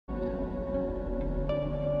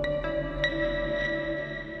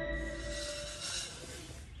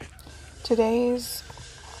Today's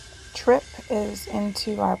trip is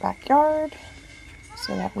into our backyard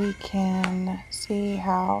so that we can see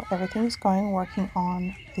how everything's going working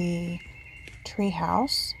on the tree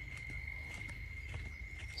house.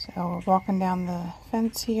 So we're walking down the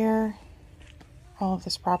fence here. All of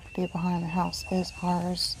this property behind the house is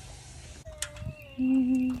ours.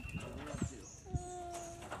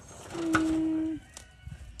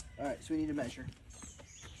 Alright, so we need to measure.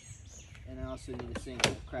 And I also need to sink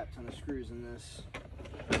a crap ton of screws in this.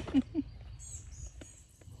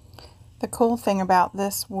 The cool thing about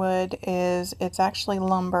this wood is it's actually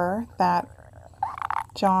lumber that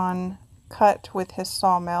John cut with his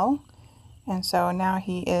sawmill. And so now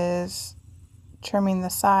he is trimming the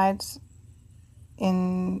sides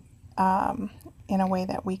in a way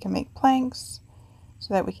that we can make planks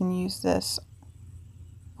so that we can use this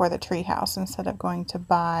for the tree house instead of going to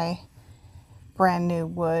buy brand new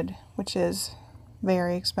wood, which is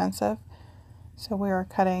very expensive. So we are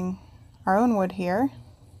cutting our own wood here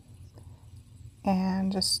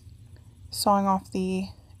and just sawing off the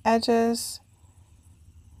edges,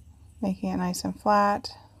 making it nice and flat.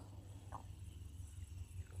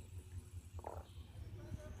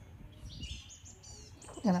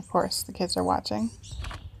 And of course the kids are watching.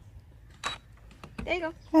 There you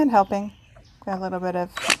go. And helping. Got a little bit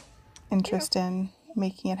of interest in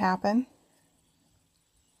making it happen.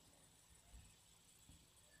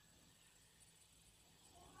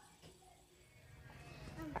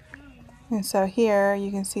 And so here you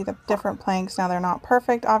can see the different planks. Now they're not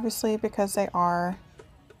perfect, obviously, because they are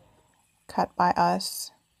cut by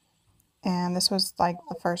us. And this was like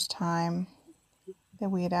the first time that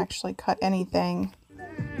we had actually cut anything.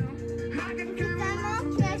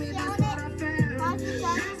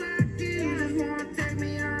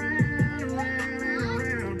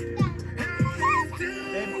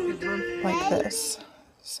 Like this.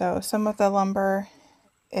 So some of the lumber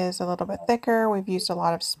is a little bit thicker. We've used a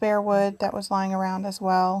lot of spare wood that was lying around as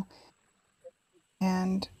well.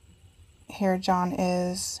 And here John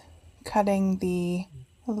is cutting the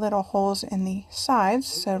little holes in the sides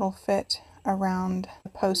so it'll fit around the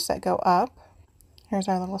posts that go up. Here's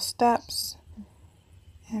our little steps.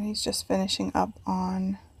 And he's just finishing up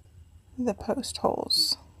on the post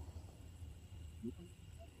holes.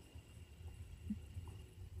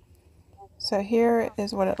 So here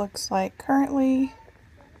is what it looks like currently.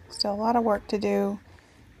 Still a lot of work to do,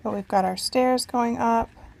 but we've got our stairs going up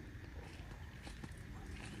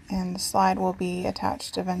and the slide will be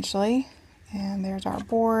attached eventually. And there's our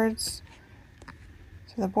boards.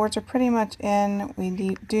 So the boards are pretty much in. We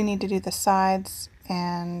do need to do the sides,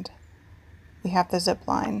 and we have the zip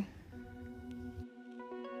line.